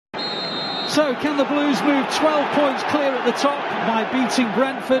So can the Blues move 12 points clear at the top by beating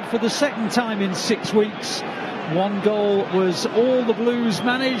Brentford for the second time in 6 weeks? One goal was all the Blues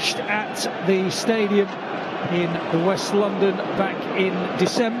managed at the stadium in the West London back in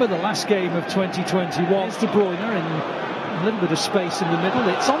December, the last game of 2021. It's De Bruyne in a little bit of space in the middle.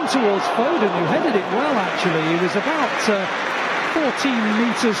 It's on towards Foden, who headed it well actually. He was about 14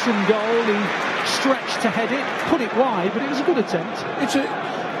 metres from goal. He stretched to head it, put it wide, but it was a good attempt.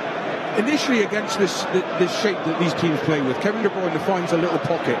 Initially against this shape that these teams play with, Kevin De Bruyne finds a little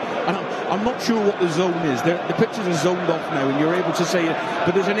pocket, and I'm not sure what the zone is. The pitches are zoned off now, and you're able to say it,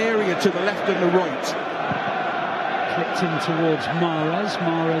 but there's an area to the left and the right. Clipped in towards Mahrez.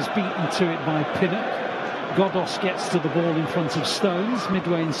 Mahrez beaten to it by Pinnock. Godos gets to the ball in front of Stones,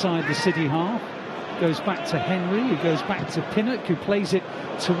 midway inside the City half. Goes back to Henry, who goes back to Pinnock, who plays it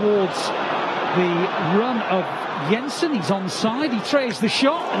towards the run of Jensen. He's onside, he trays the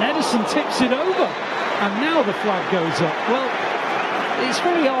shot, and Ederson tips it over. And now the flag goes up. Well, it's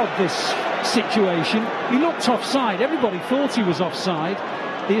very odd, this situation. He looked offside, everybody thought he was offside.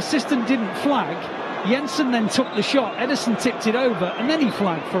 The assistant didn't flag. Jensen then took the shot, Ederson tipped it over, and then he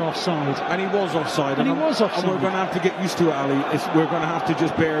flagged for offside. And he was offside. And we're going to have to get used to it, Ali. We're going to have to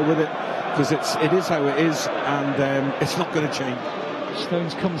just bear with it, because it is how it is, and it's not going to change.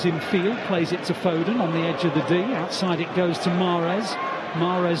 Stones comes in field, plays it to Foden on the edge of the D. Outside it goes to Mahrez.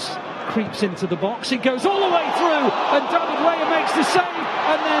 Mahrez creeps into the box. It goes all the way through, and David Raya makes the save.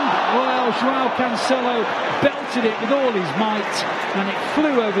 And then, well, Joao Cancelo belted it with all his might, and it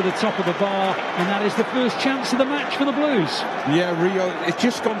flew over the top of the bar. And that is the first chance of the match for the Blues. Yeah, Rio, it's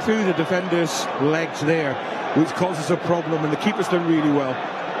just gone through the defender's legs there, which causes a problem, and the keeper's done really well.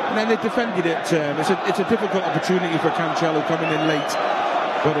 And then they defended it. It's a difficult opportunity for Cancelo coming in late,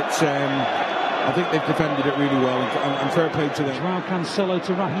 but I think they've defended it really well, and fair play to them. Joao Cancelo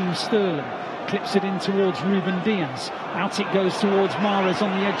to Raheem Sterling, clips it in towards Ruben Diaz. Out it goes towards Mahrez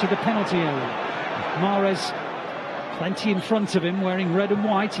on the edge of the penalty area. Mahrez, plenty in front of him, wearing red and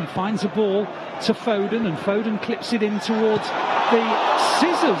white. He finds a ball to Foden, and Foden clips it in towards the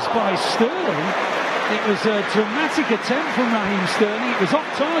scissors by Sterling. It was a dramatic attempt from Raheem Sterling. It was off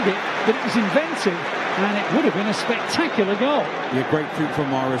target, but it was inventive, and it would have been a spectacular goal. Yeah, great feet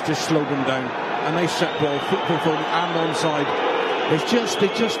from Mahrez, just slowed them down. A nice set ball, foot from Foden and onside. They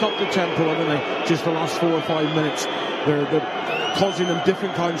just stopped the tempo, haven't they? Just the last 4 or 5 minutes. They're causing them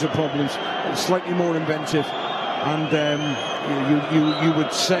different kinds of problems, slightly more inventive. And you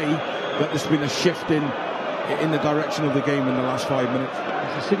would say that there's been a shift in the direction of the game in the last 5 minutes.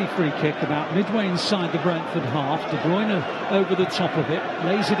 It's a City free kick about midway inside the Brentford half. De Bruyne over the top of it,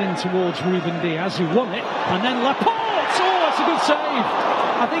 lays it in towards Ruben Diaz, who won it, and then Laporte! Oh, that's a good save!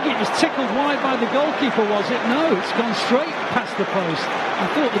 I think it was tickled wide by the goalkeeper, was it? No, it's gone straight past the post. I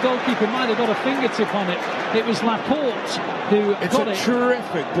thought the goalkeeper might have got a fingertip on it. It was Laporte who got it. It's a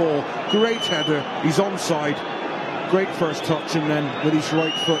terrific ball, great header, he's onside, great first touch, and then with his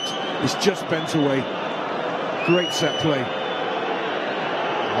right foot, he's just bent away. Great set play.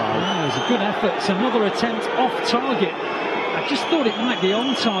 Wow. Yeah, it was a good effort. It's another attempt off target. I just thought it might be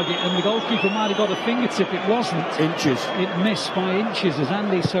on target, and the goalkeeper might have got a fingertip. It wasn't. Inches. It missed by inches, as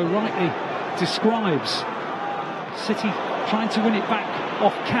Andy so rightly describes. City trying to win it back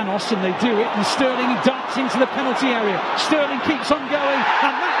off Canos, and they do it, and Sterling darts into the penalty area. Sterling keeps on going,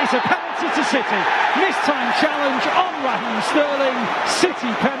 and that is a penalty to City. Missed time challenge on Raheem Sterling.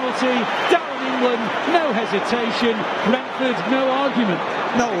 City penalty. Darren England, no hesitation. Brentford, no argument.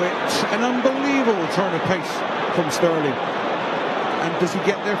 No, it's an unbelievable turn of pace from Sterling. And does he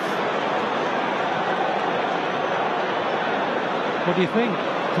get there? What do you think?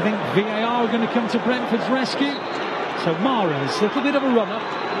 Do you think VAR are going to come to Brentford's rescue? So Mahrez, a little bit of a run-up,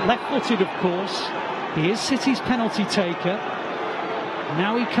 left-footed of course. He is City's penalty taker.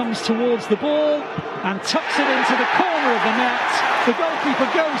 Now he comes towards the ball and tucks it into the corner of the net. The goalkeeper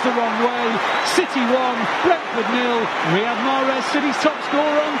goes the wrong way. City 1, Brentford 0. Riyad Mahrez, City's top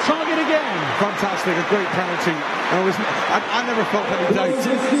scorer, on target again. Fantastic, a great penalty. I never felt any doubt.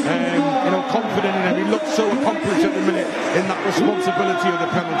 Confident in him. He looked so accomplished at the minute in that responsibility of the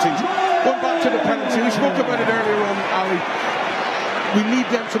penalties. Going back to the penalty, we spoke about it earlier on, Ali. We need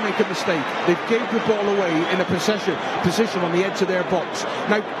them to make a mistake. They gave the ball away in a position on the edge of their box.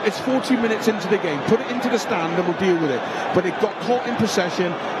 Now, it's 40 minutes into the game. Put it into the stand and we'll deal with it. But they got caught in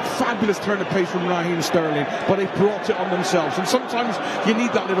possession. Fabulous turn of pace from Raheem Sterling. But they brought it on themselves. And sometimes you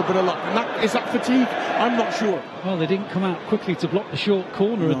need that little bit of luck. And is that fatigue? I'm not sure. Well, they didn't come out quickly to block the short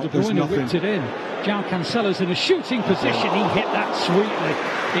corner, and De Bruyne whipped it in. Joao Cancelo's in a shooting position. He hit that sweetly.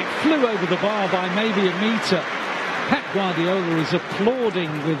 It flew over the bar by maybe a metre. Pep Guardiola is applauding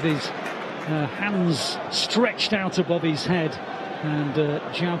with his hands stretched out above his head, and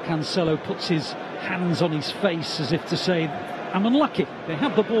João Cancelo puts his hands on his face as if to say, I'm unlucky. They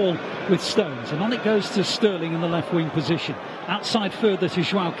have the ball with Stones, and on it goes to Sterling in the left wing position. Outside further to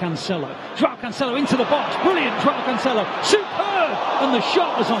João Cancelo. João Cancelo into the box. Brilliant, João Cancelo. Superb! And the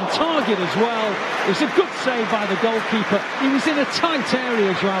shot was on target as well. It was a good save by the goalkeeper. He was in a tight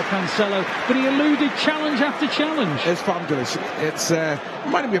area, João Cancelo, but he eluded challenge after challenge. It's fabulous. It's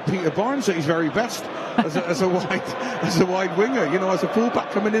reminding me of Peter Barnes at his very best as a wide winger. You know, as a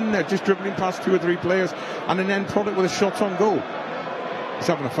fullback coming in there, just dribbling past 2 or 3 players, and an end product with a shot on goal. He's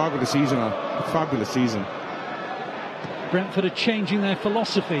having a fabulous season, a fabulous season. Brentford are changing their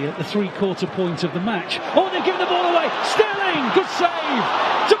philosophy at the 3/4 point of the match. Oh, they're giving the ball away. Sterling, good save.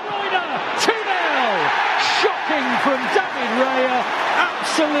 De Bruyne, 2-0. Shocking from David Raya.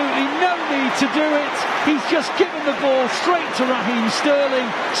 Absolutely no need to do it. He's just given the ball straight to Raheem Sterling.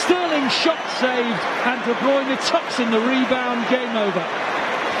 Sterling shot saved, and De Bruyne tucks in the rebound. Game over.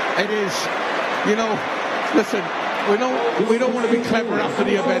 It is, you know, listen, we don't want to be clever after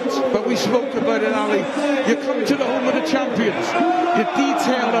the event, but we spoke about it, Ali. You come to the home of the champions. Your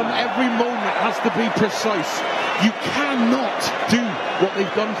detail on every moment has to be precise. You cannot do what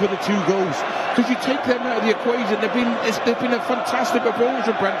they've done for the 2 goals. Because you take them out of the equation, they've been a fantastic performance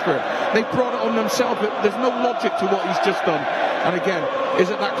from Brentford. They've brought it on themselves, but there's no logic to what he's just done. And again, is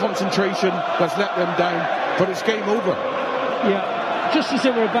it that concentration that's let them down? But it's game over. Yeah. Just as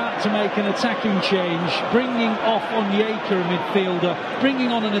they were about to make an attacking change, bringing off Onyeka, a midfielder,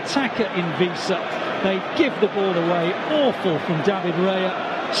 bringing on an attacker in Visa, they give the ball away. Awful from David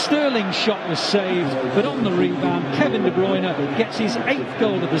Raya. Sterling's shot was saved, but on the rebound, Kevin De Bruyne gets his 8th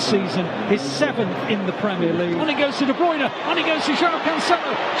goal of the season, his 7th in the Premier League. On it goes to De Bruyne, on it goes to João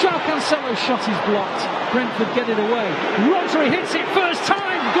Cancelo. João Cancelo's shot is blocked. Brentford get it away. Rodri hits it first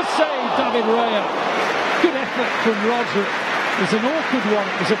time. Good save, David Raya. Good effort from Rodri. It was an awkward one.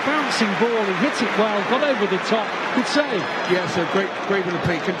 It was a bouncing ball. He hit it well, got over the top. Good save. Yes, a great bit of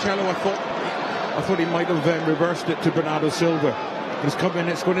play. Cancelo, I thought he might have reversed it to Bernardo Silva. But it's come in,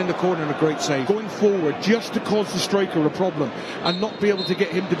 it's gone in the corner, and a great save. Going forward, just to cause the striker a problem and not be able to get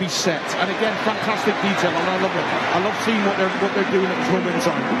him to be set. And again, fantastic detail, and I love it. I love seeing what they're doing at this moment in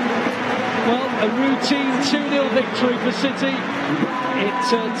time. Well, a routine 2-0 victory for City. It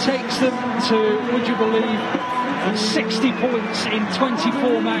takes them to, would you believe, 60 points in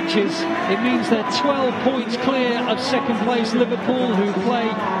 24 matches. It means they're 12 points clear of second place Liverpool, who play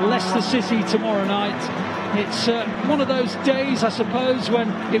Leicester City tomorrow night. It's one of those days, I suppose, when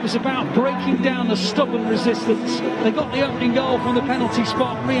it was about breaking down a stubborn resistance. They got the opening goal from the penalty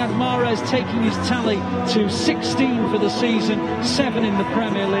spot. Riyad Mahrez taking his tally to 16 for the season, 7 in the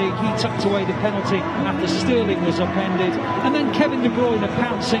Premier League. He tucked away the penalty after Sterling was upended. And then Kevin De Bruyne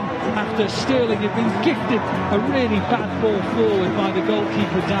pouncing after Sterling had been gifted a really bad ball forward by the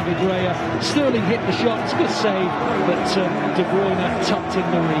goalkeeper David Raya. Sterling hit the shot, it's a good save, but De Bruyne tucked in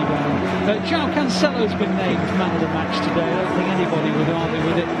the rebound. João Cancelo's been named man of the match today. I don't think anybody would argue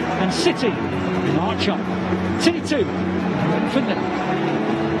with it. And City march on. City 2, Brentford 0.